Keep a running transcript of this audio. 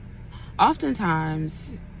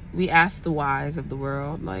oftentimes we ask the whys of the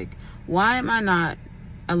world, like, why am I not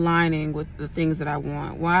aligning with the things that I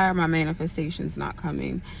want? Why are my manifestations not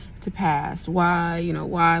coming to pass? Why,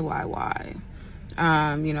 why?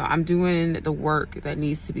 I'm doing the work that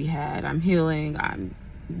needs to be had. I'm healing. I'm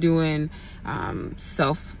doing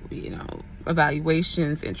self,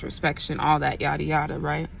 evaluations, introspection, all that yada yada,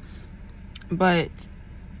 right? But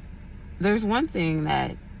there's one thing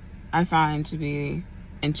that I find to be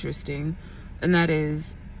interesting, and that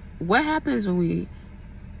is what happens when we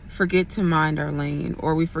forget to mind our lane,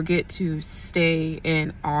 or we forget to stay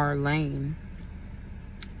in our lane.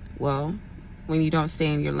 Well, when you don't stay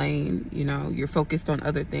in your lane, you're focused on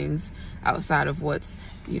other things outside of what's,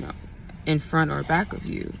 in front or back of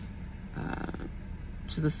you,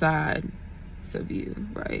 to the side of you,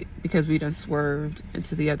 right? Because we done swerved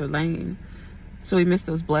into the other lane. So we miss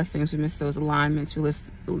those blessings, we miss those alignments, we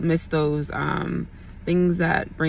miss those things that bring